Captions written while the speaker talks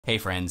Hey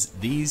friends,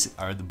 these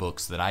are the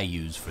books that I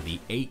use for the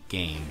 8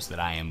 games that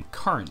I am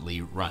currently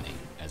running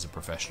as a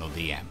professional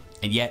DM.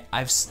 And yet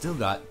I've still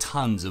got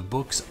tons of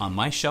books on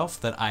my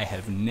shelf that I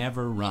have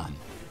never run.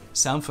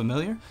 Sound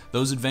familiar?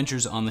 Those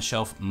adventures on the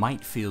shelf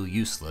might feel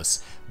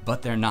useless,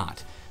 but they're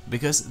not,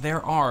 because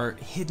there are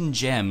hidden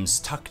gems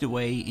tucked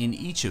away in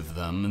each of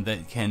them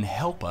that can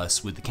help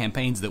us with the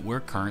campaigns that we're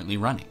currently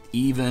running,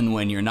 even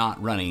when you're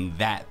not running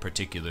that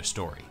particular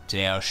story.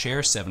 Today I'll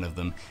share 7 of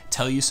them,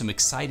 tell you some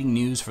exciting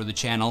news for the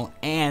channel,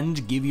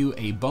 and give you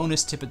a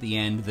bonus tip at the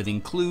end that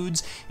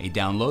includes a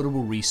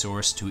downloadable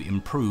resource to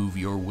improve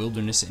your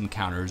wilderness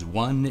encounters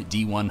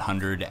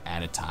 1d100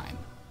 at a time.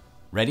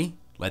 Ready?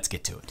 Let's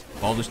get to it.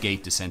 Baldur's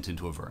Gate: Descent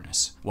into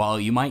Avernus. While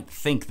you might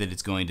think that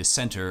it's going to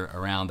center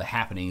around the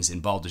happenings in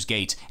Baldur's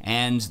Gate,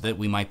 and that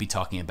we might be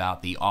talking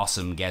about the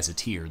awesome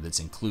gazetteer that's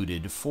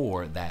included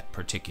for that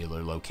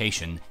particular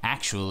location,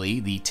 actually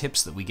the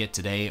tips that we get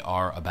today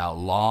are about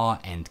law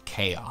and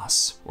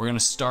chaos. We're going to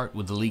start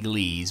with the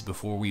legalese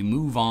before we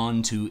move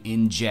on to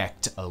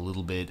inject a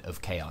little bit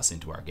of chaos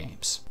into our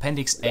games.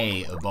 Appendix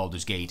A of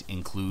Baldur's Gate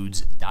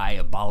includes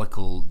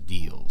diabolical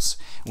deals,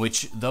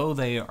 which, though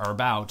they are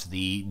about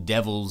the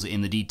devil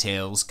in the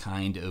details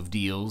kind of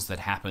deals that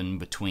happen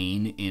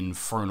between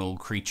infernal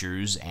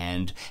creatures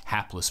and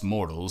hapless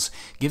mortals,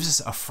 gives us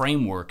a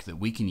framework that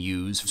we can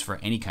use for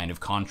any kind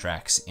of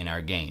contracts in our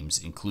games,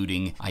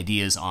 including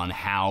ideas on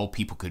how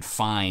people could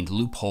find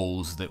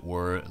loopholes that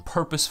were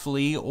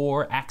purposefully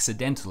or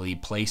accidentally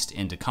placed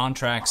into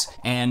contracts,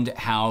 and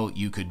how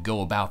you could go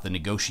about the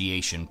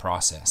negotiation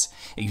process.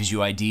 It gives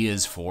you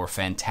ideas for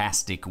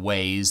fantastic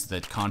ways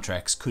that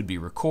contracts could be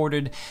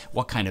recorded,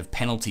 what kind of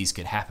penalties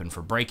could happen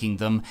for breaking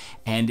them,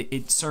 and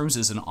it serves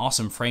as an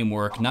awesome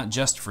framework not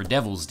just for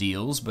devil's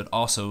deals, but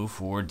also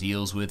for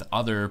deals with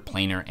other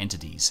planar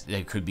entities.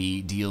 There could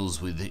be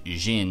deals with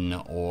Jinn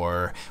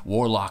or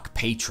warlock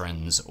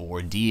patrons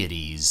or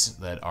deities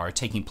that are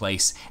taking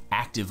place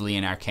actively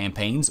in our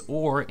campaigns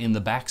or in the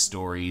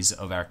backstories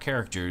of our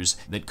characters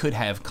that could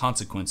have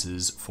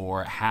consequences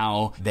for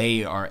how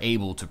they are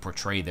able to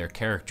portray their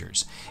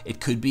characters.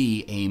 It could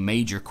be a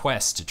major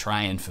quest to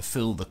try and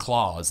fulfill the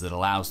clause that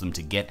allows them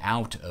to get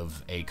out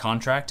of a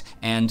contract,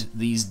 and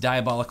these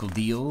diabolical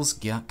deals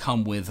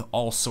come with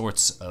all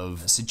sorts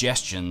of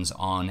suggestions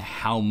on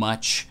how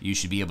much you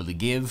should be able to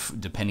give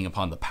depending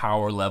upon the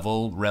power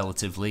level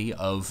relatively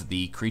of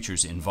the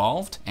creatures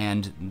involved,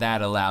 and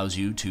that allows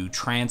you to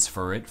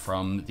transfer it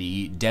from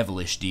the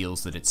devilish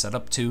deals that it's set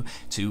up to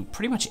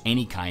pretty much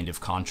any kind of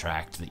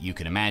contract that you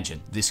can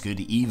imagine. This could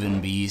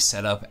even be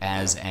set up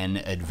as an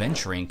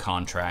adventuring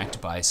contract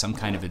by some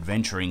kind of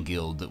adventuring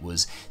guild that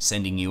was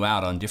sending you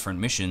out on different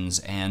missions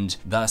and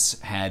thus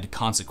had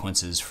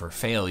consequences for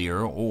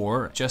failure,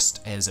 or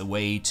just as a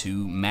way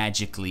to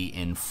magically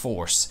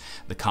enforce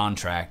the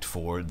contract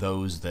for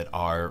those that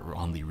are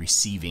on the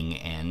receiving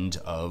end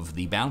of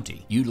the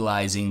bounty.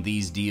 Utilizing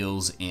these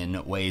deals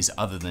in ways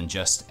other than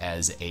just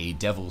as a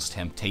devil's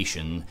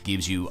temptation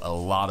gives you a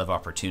lot of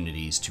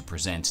opportunities to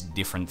present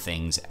different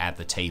things at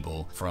the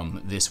table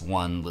from this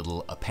one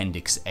little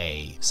Appendix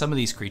A. Some of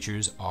these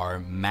creatures are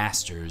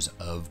masters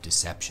of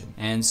deception,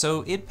 and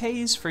so it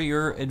pays for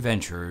your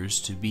adventurers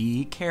to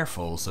be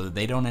careful so that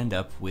they don't end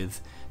up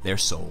with their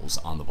souls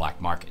on the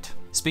black market.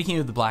 Speaking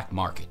of the black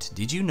market,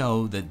 did you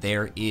know that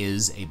there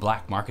is a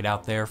black market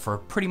out there for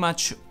pretty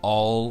much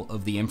all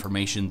of the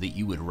information that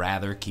you would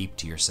rather keep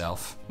to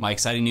yourself? My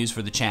exciting news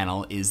for the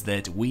channel is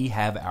that we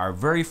have our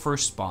very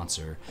first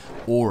sponsor,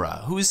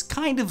 Aura, who is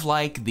kind of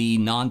like the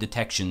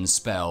non-detection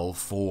spell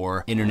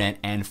for internet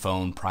and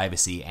phone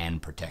privacy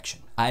and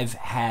protection. I've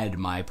had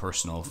my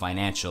personal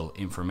financial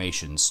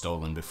information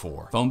stolen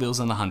before. Phone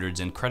bills in the hundreds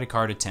and credit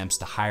card attempts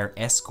to hire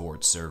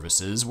escort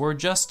services were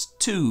just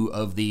 2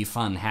 of the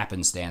fun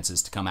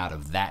happenstances to come out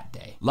of that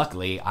day.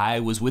 Luckily, I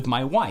was with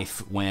my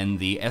wife when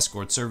the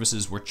escort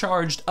services were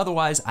charged,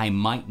 otherwise I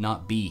might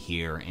not be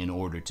here in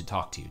order to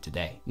talk to you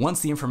today. Once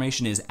the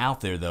information is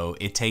out there though,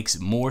 it takes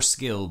more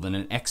skill than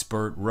an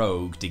expert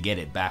rogue to get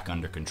it back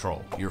under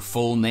control. Your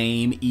full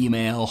name,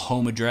 email,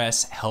 home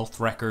address, health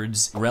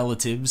records,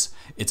 relatives,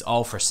 it's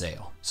all for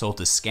sale. Sold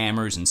to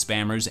scammers and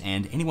spammers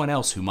and anyone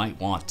else who might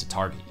want to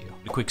target you.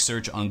 A quick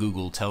search on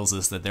Google tells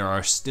us that there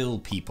are still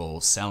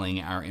people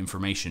selling our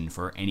information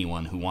for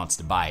anyone who wants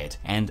to buy it,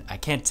 and I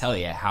can't tell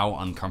you how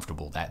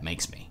uncomfortable that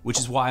makes me. Which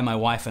is why my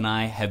wife and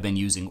I have been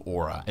using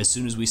Aura. As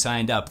soon as we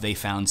signed up, they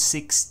found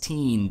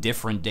 16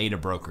 different data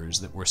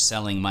brokers that were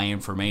selling my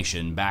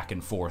information back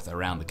and forth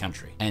around the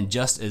country. And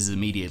just as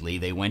immediately,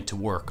 they went to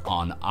work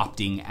on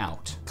opting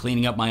out.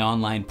 Cleaning up my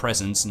online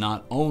presence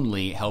not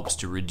only helps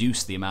to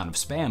reduce the amount of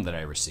spam that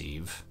I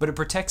receive, but it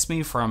protects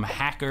me from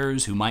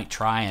hackers who might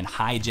try and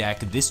hijack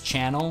this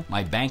channel,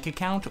 my bank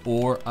account,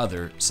 or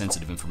other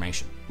sensitive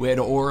information. We had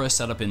Aura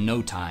set up in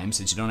no time,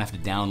 since you don't have to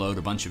download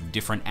a bunch of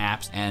different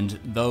apps, and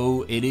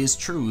though it is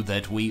true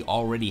that we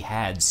already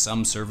had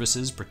some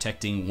services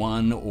protecting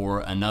one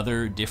or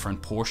another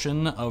different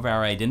portion of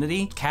our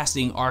identity,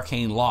 casting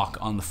Arcane Lock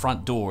on the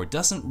front door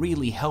doesn't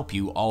really help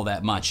you all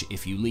that much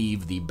if you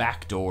leave the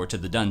back door to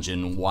the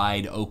dungeon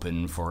wide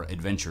open for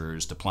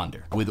adventurers to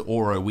plunder. With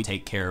Aura, we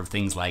take care of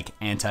things like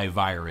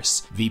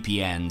antivirus,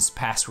 VPNs,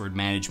 password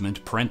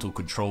management, parental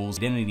controls,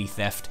 identity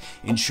theft,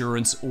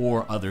 insurance,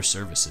 or other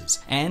services.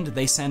 And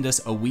they send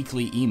us a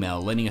weekly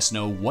email letting us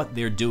know what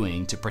they're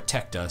doing to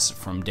protect us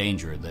from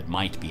danger that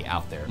might be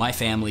out there. My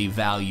family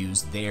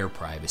values their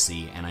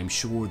privacy, and I'm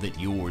sure that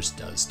yours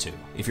does too.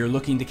 If you're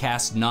looking to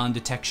cast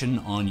non-detection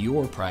on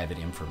your private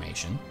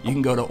information, you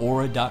can go to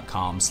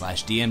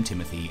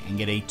aura.com/DMTimothy and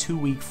get a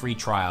 2-week free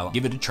trial.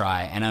 Give it a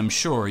try, and I'm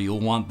sure you'll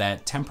want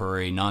that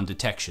temporary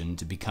non-detection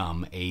to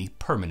become a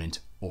permanent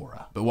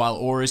Aura. But while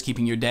Aura is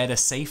keeping your data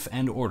safe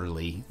and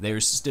orderly,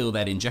 there's still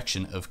that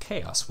injection of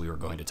chaos we were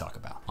going to talk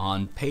about.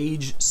 On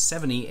page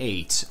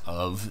 78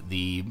 of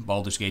the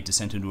Baldur's Gate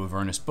Descent into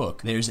Avernus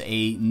book, there's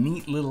a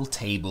neat little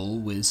table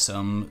with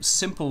some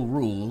simple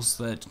rules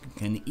that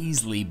can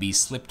easily be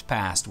slipped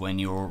past when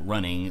you're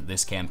running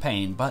this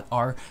campaign, but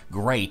are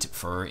great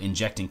for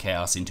injecting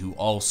chaos into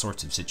all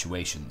sorts of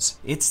situations.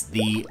 It's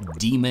the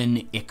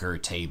Demon Ichor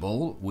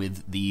table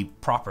with the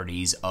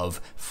properties of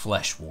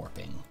flesh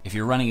warping. If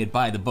you're running it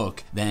by the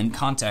book, then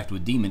contact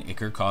with Demon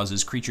Ichor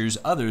causes creatures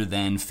other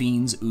than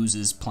fiends,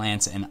 oozes,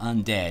 plants, and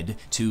undead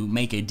to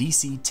make a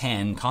DC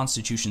 10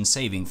 Constitution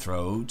saving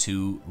throw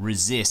to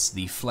resist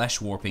the flesh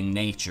warping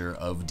nature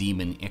of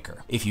Demon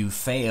Ichor. If you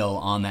fail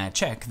on that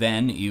check,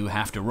 then you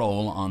have to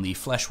roll on the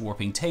flesh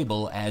warping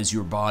table as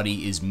your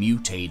body is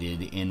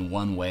mutated in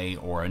one way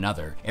or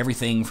another.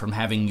 Everything from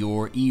having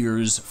your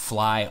ears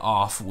fly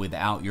off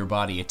without your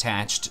body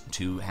attached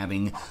to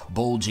having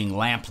bulging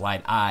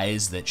lamplight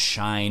eyes that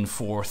shine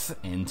forth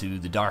into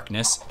the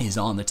darkness is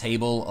on the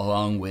table,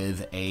 along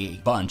with a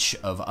bunch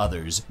of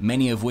others,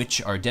 many of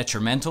which are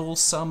detrimental,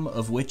 some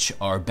of which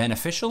are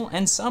beneficial,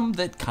 and some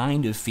that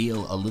kind of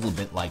feel a little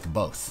bit like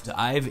both.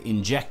 I've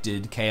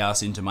injected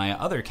chaos into my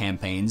other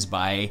campaigns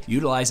by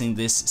utilizing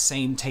this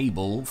same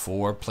table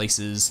for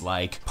places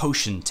like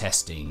potion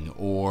testing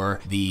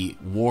or the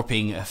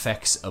warping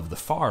effects of the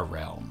Far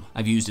Realm.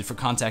 I've used it for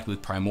contact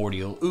with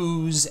primordial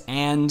ooze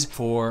and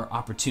for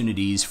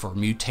opportunities for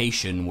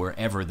mutation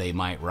wherever they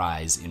might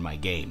rise in my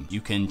game.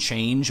 You can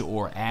change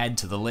or add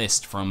to the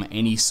list from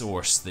any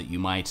source that you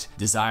might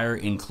desire,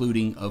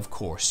 including, of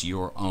course,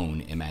 your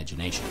own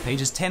imagination.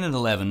 Pages 10 and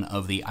 11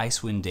 of the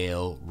Icewind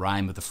Dale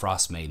Rime of the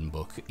Frostmaiden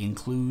book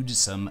include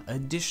some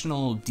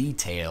additional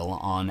detail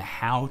on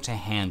how to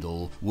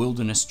handle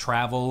wilderness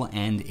travel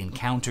and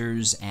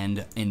encounters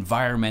and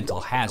environmental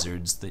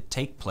hazards that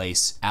take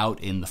place out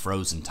in the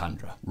frozen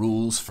tundra.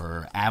 Rules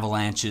for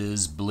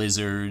avalanches,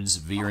 blizzards,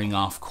 veering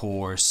off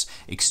course,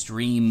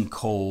 extreme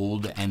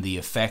cold, and the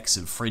effects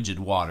of frigid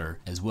water,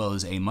 as well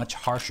as a much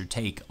harsher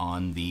take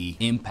on the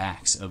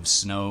impacts of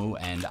snow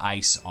and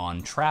ice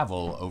on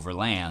travel over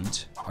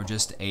land, are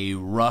just a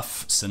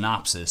rough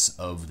synopsis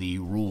of the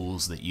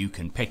rules that you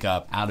can pick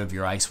up out of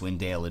your Icewind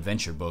Dale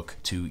adventure book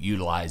to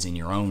utilize in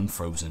your own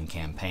frozen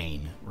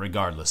campaign,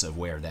 regardless of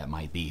where that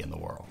might be in the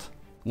world.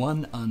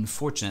 One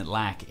unfortunate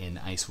lack in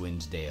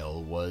Icewind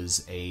Dale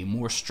was a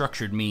more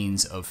structured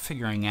means of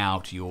figuring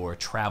out your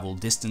travel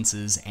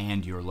distances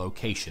and your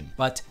location.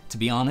 But to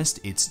be honest,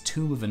 it's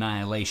Tomb of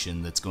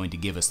Annihilation that's going to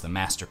give us the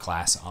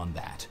masterclass on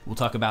that. We'll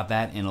talk about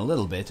that in a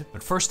little bit,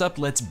 but first up,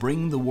 let's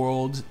bring the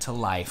world to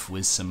life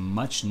with some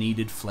much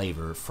needed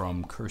flavor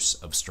from Curse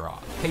of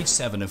Strahd. Page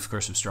 7 of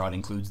Curse of Strahd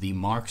includes the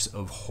Marks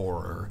of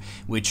Horror,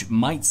 which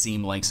might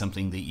seem like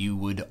something that you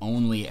would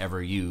only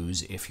ever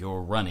use if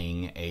you're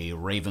running a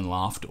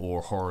Ravenloft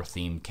or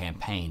horror-themed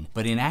campaign,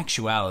 but in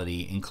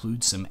actuality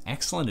includes some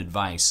excellent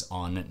advice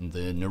on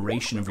the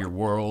narration of your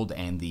world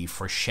and the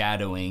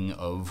foreshadowing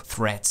of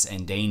threats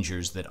and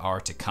dangers that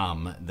are to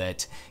come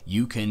that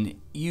you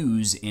can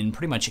use in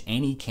pretty much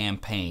any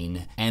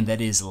campaign, and that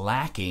is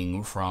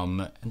lacking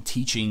from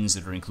teachings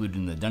that are included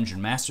in the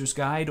Dungeon Master's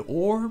Guide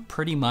or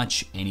pretty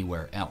much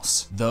anywhere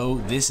else. Though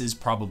this is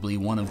probably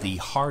one of the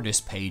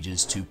hardest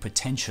pages to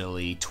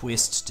potentially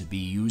twist to be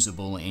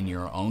usable in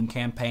your own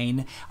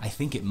campaign, I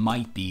think it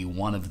might be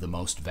one of the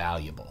most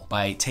valuable.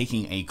 By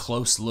taking a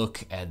close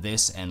look at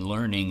this and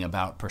learning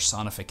about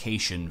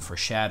personification,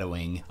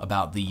 foreshadowing,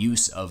 about the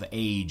use of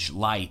age,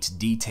 light,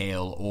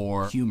 detail,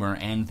 or humor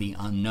and the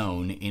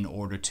unknown in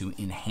order to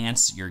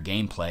enhance your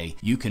gameplay,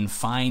 you can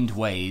find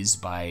ways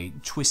by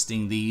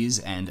twisting these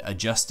and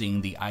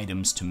adjusting the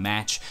items to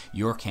match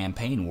your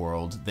campaign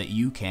world that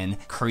you can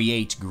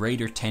create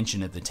greater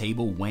tension at the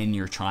table when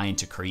you're trying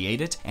to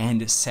create it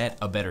and set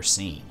a better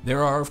scene.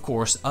 There are, of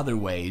course, other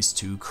ways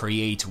to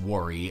create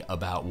worry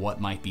about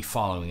what might be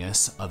following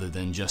us other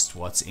than just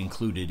what's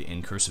included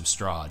in Curse of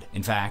Strahd.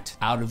 In fact,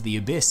 Out of the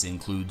Abyss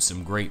includes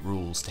some great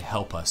rules to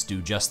help us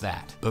do just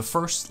that. But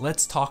first,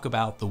 let's talk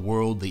about the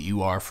world that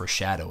you are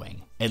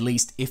foreshadowing. at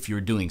least if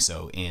you're doing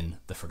so in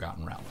the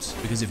Forgotten Realms.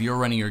 Because if you're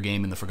running your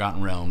game in the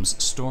Forgotten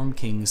Realms, Storm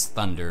King's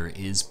Thunder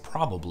is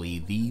probably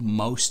the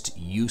most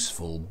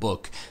useful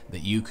book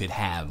that you could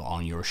have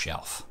on your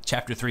shelf.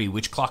 Chapter 3,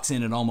 which clocks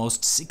in at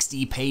almost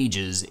 60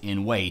 pages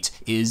in weight,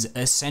 is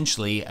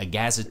essentially a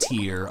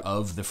gazetteer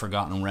of the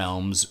Forgotten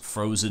Realms,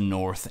 Frozen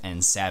North,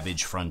 and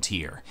Savage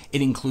Frontier.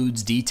 It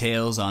includes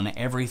details on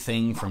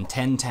everything from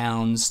 10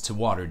 Towns to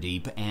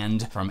Waterdeep,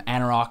 and from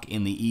Anarok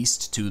in the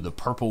east to the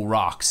Purple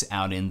Rocks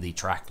out in the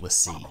Trackless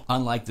Sea.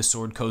 Unlike the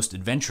Sword Coast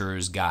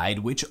Adventurer's Guide,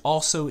 which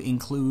also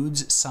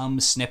includes some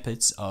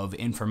snippets of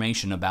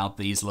information about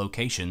these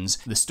locations,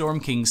 the Storm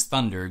King's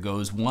Thunder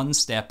goes one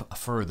step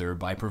further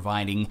by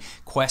providing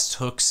quest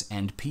hooks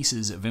and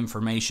pieces of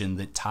information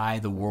that tie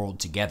the world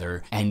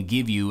together and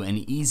give you an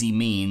easy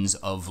means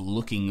of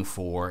looking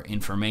for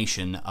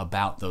information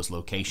about those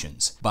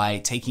locations. By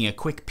taking a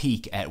quick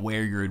peek at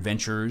where your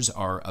adventurers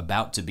are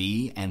about to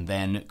be and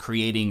then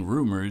creating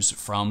rumors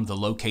from the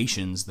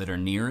locations that are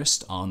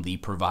nearest on the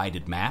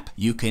provided map,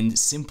 you can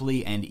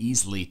simply and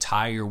easily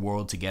tie your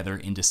world together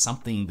into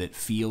something that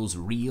feels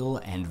real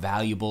and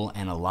valuable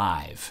and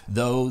alive.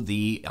 Though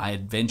the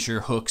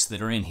adventure hooks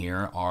that are in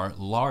here are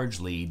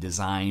largely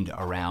designed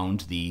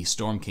around the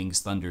Storm King's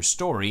Thunder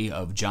story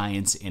of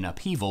giants in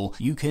upheaval,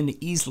 you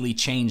can easily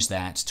change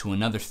that to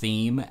another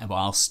theme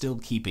while still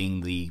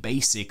keeping the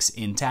basics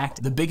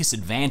intact. The biggest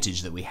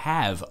advantage that we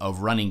have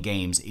of running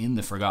games in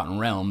the Forgotten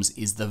Realms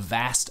is the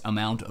vast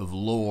amount of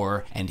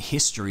lore and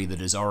history that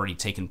has already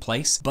taken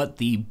place, but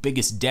the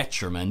biggest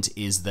detriment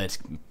is that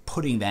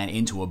putting that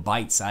into a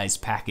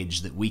bite-sized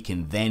package that we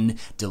can then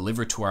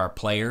deliver to our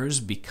players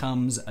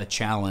becomes a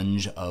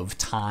challenge of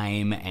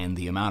time and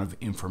the amount of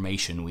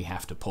information we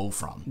have to pull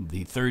from.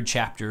 The third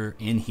chapter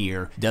in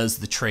here does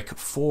the trick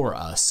for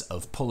us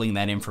of pulling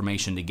that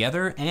information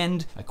together,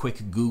 and a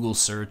quick Google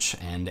search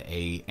and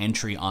an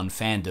entry on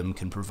Fandom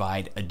can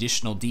provide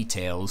additional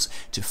details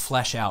to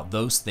flesh out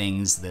those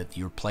things that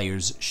your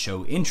players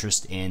show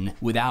interest in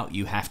without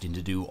you having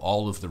to do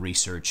all of the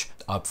research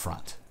up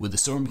front. With the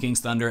Storm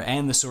King's Thunder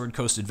and the Sword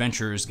Coast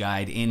Adventurer's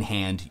Guide in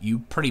hand, you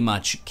pretty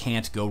much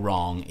can't go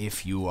wrong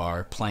if you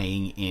are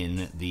playing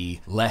in the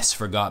less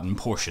forgotten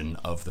portion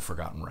of the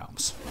Forgotten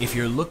Realms. If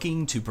you're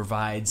looking to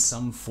provide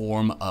some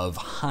form of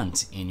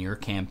hunt in your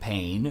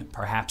campaign,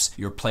 perhaps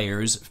your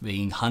players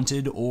being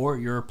hunted or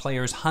your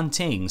players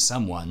hunting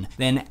someone,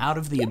 then Out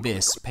of the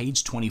Abyss,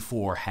 page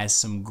 24, has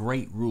some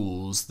great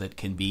rules that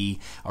can be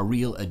a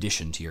real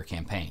addition to your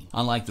campaign.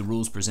 Unlike the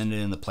rules presented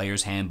in the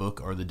Player's Handbook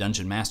or the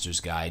Dungeon Master's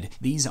Guide,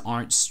 these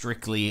aren't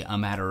strictly a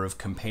matter of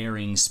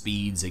comparing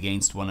speeds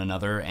against one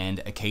another and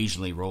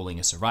occasionally rolling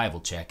a survival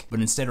check,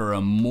 but instead are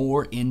a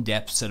more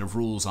in-depth set of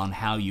rules on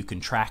how you can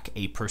track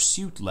a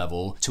pursuit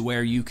level to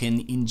where you can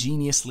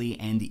ingeniously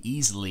and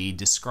easily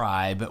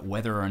describe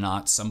whether or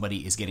not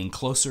somebody is getting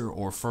closer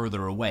or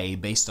further away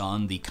based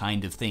on the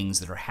kind of things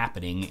that are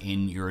happening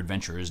in your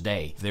adventurer's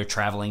day. If they're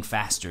traveling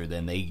faster,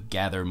 then they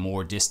gather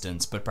more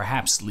distance, but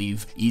perhaps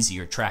leave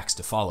easier tracks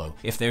to follow.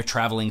 If they're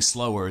traveling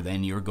slower,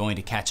 then you're going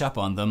to catch up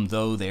on them,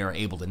 though they are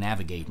able to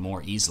navigate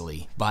more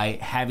easily. By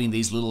having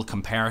these little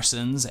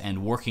comparisons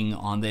and working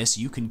on this,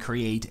 you can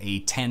create a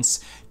tense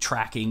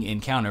tracking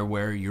encounter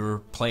where your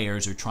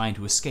players are trying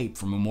to escape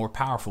from a more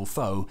powerful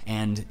foe,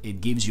 and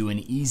it gives you an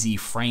easy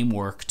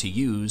framework to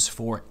use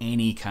for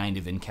any kind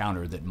of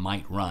encounter that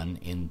might run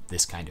in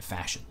this kind of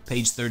fashion.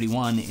 Page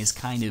 31 is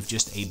kind of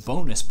just a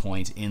bonus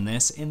point in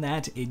this, in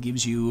that it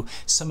gives you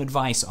some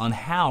advice on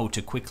how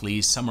to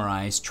quickly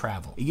summarize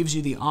travel. It gives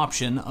you the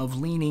option of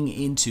leaning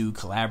into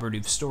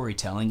collaborative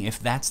storytelling if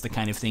that's the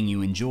kind of thing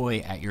you enjoy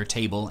at your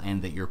table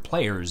and that your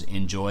players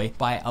enjoy,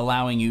 by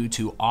allowing you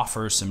to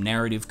offer some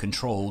narrative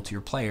control to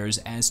your players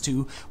as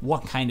to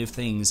what kind of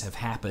things have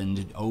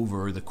happened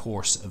over the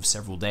course of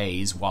several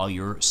days while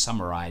you're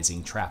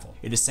summarizing travel.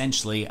 It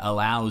essentially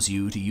allows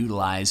you to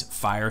utilize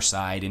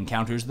fireside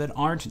encounters that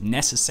aren't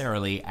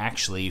necessarily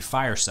actually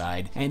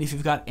fireside, and if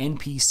you've got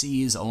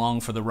NPCs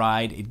along for the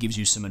ride, it gives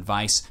you some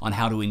advice on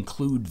how to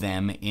include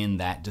them in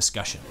that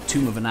discussion.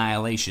 Tomb of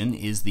Annihilation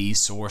is the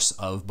source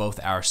of both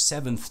our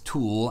 7th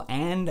tool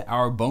and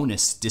our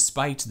bonus.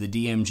 Despite the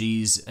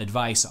DMG's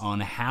advice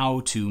on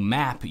how to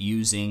map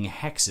using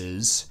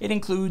hexes, it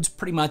includes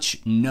pretty much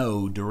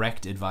no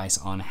direct advice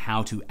on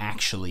how to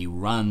actually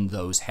run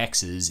those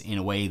hexes in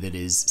a way that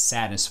is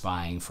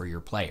satisfying for your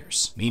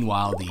players.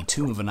 Meanwhile, the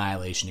Tomb of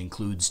Annihilation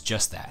includes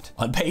just that.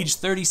 On page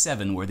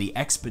 37, where the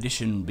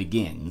expedition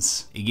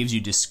begins, it gives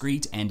you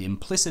discrete and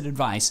implicit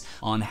advice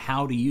on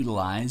how to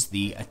utilize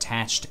the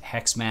attached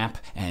hex map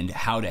and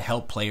how to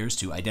help players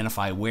to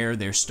identify where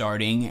they're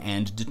starting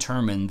and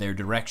determine their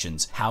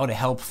directions, how to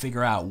help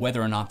figure out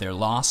whether or not they're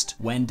lost,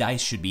 when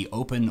dice should be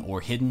open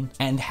or hidden,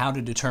 and how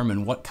to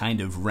determine what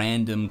kind of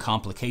random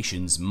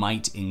complications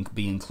might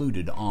be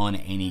included on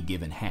any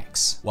given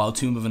hex. While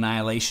Tomb of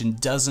Annihilation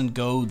doesn't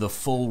go the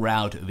full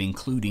route of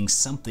including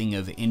something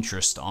of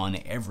interest on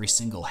every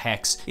single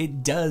hex,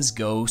 it does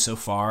go so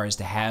far as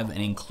to have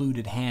an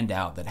included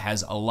handout that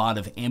has a lot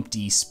of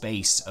empty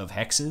space of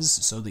hexes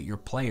so that your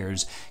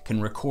players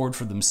can record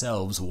for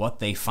themselves what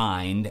they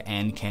find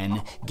and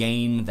can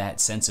gain that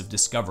sense of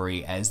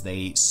discovery as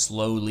they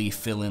slowly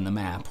fill in the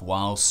map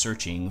while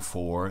searching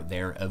for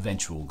their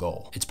eventual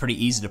goal. It's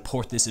pretty easy to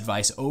port this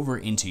advice over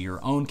into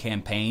your own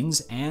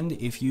campaigns, and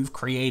if you've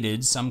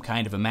created some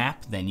kind of a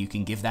map, then you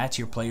can give that to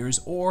your players,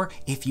 or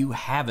if you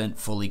haven't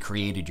fully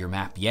created your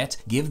map yet,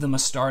 give them a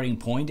starting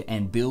point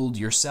and build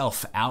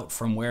yourself out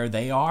from where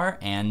they are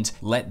and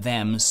let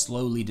them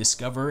slowly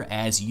discover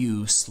as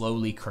you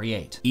slowly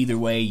create. Either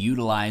way,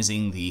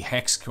 utilizing the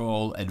hex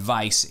crawl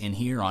advice in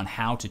here on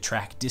how to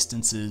track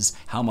distances,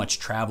 how much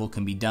travel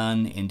can be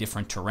done in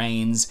different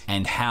terrains,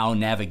 and how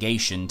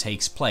navigation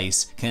takes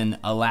place can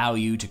allow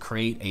you to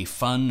create a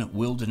fun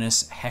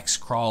wilderness hex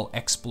crawl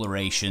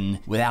exploration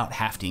without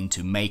having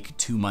to make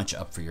too much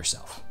up for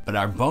yourself. But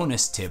our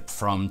bonus tip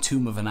from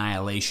Tomb of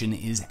Annihilation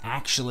is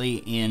actually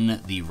in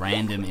the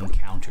random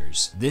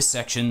encounters. This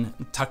section,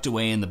 tucked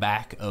away in the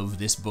back of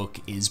this book,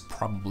 is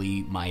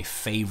probably my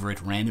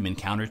favorite random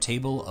encounter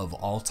table of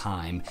all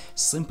time,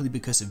 simply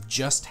because of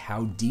just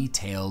how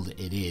detailed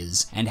it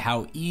is and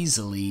how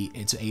easily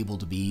it's able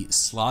to be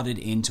slotted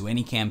into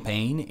any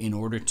campaign in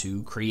order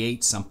to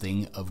create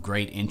something of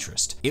great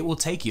interest. It will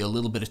take you a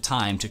little bit of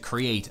time to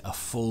create a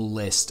full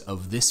list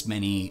of this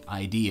many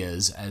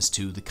ideas as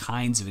to the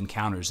kinds of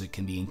encounters that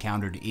can be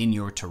encountered in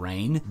your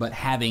terrain, but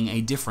having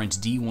a different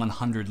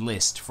D100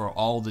 list for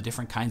all the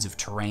different kinds of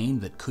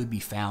terrain that could be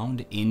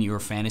found in your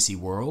fantasy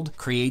world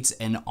creates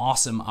an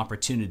awesome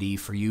opportunity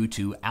for you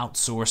to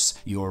outsource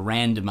your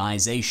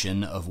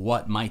randomization of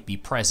what might be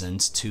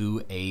present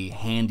to a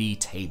handy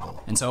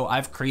table. And so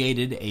I've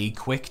created a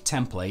quick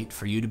template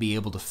for you to be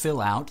able to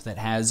fill out that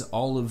has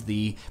all of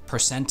the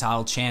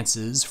percentile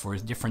chances for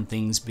different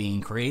things being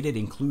created,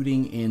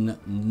 including in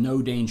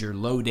no danger,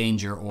 low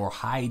danger, or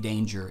high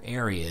danger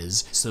areas,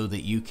 so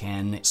that you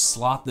can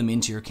slot them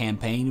into your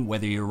campaign,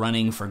 whether you're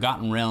running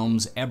Forgotten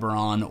Realms,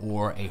 Eberron,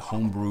 or a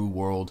homebrew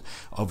world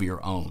of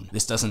your own.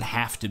 This doesn't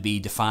have to be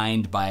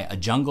defined by a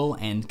jungle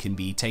and can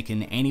be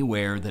taken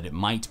anywhere that it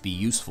might be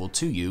useful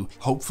to you.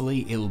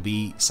 Hopefully it'll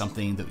be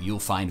something that you'll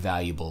find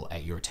valuable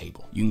at your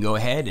table. You can go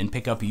ahead and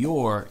pick up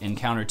your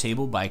encounter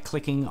table by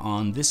clicking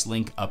on this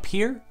link up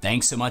here.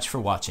 Thanks so much for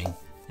watching,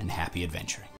 and happy adventuring.